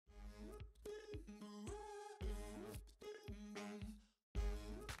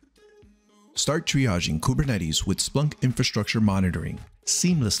Start triaging Kubernetes with Splunk Infrastructure Monitoring.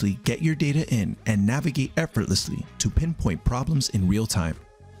 Seamlessly get your data in and navigate effortlessly to pinpoint problems in real time.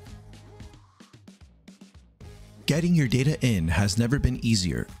 Getting your data in has never been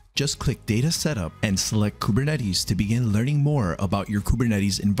easier. Just click Data Setup and select Kubernetes to begin learning more about your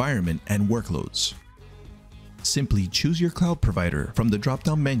Kubernetes environment and workloads. Simply choose your cloud provider from the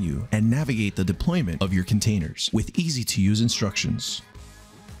drop-down menu and navigate the deployment of your containers with easy-to-use instructions.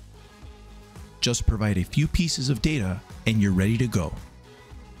 Just provide a few pieces of data and you're ready to go.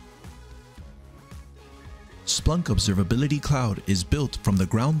 Splunk Observability Cloud is built from the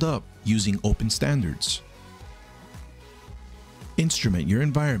ground up using open standards. Instrument your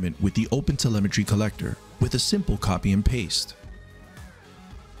environment with the OpenTelemetry collector with a simple copy and paste.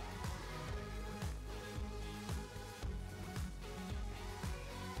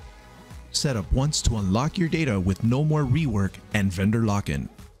 Set up once to unlock your data with no more rework and vendor lock-in.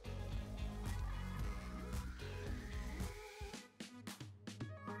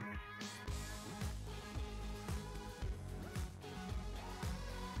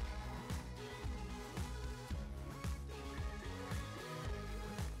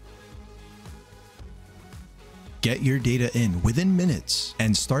 Get your data in within minutes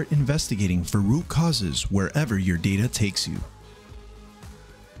and start investigating for root causes wherever your data takes you.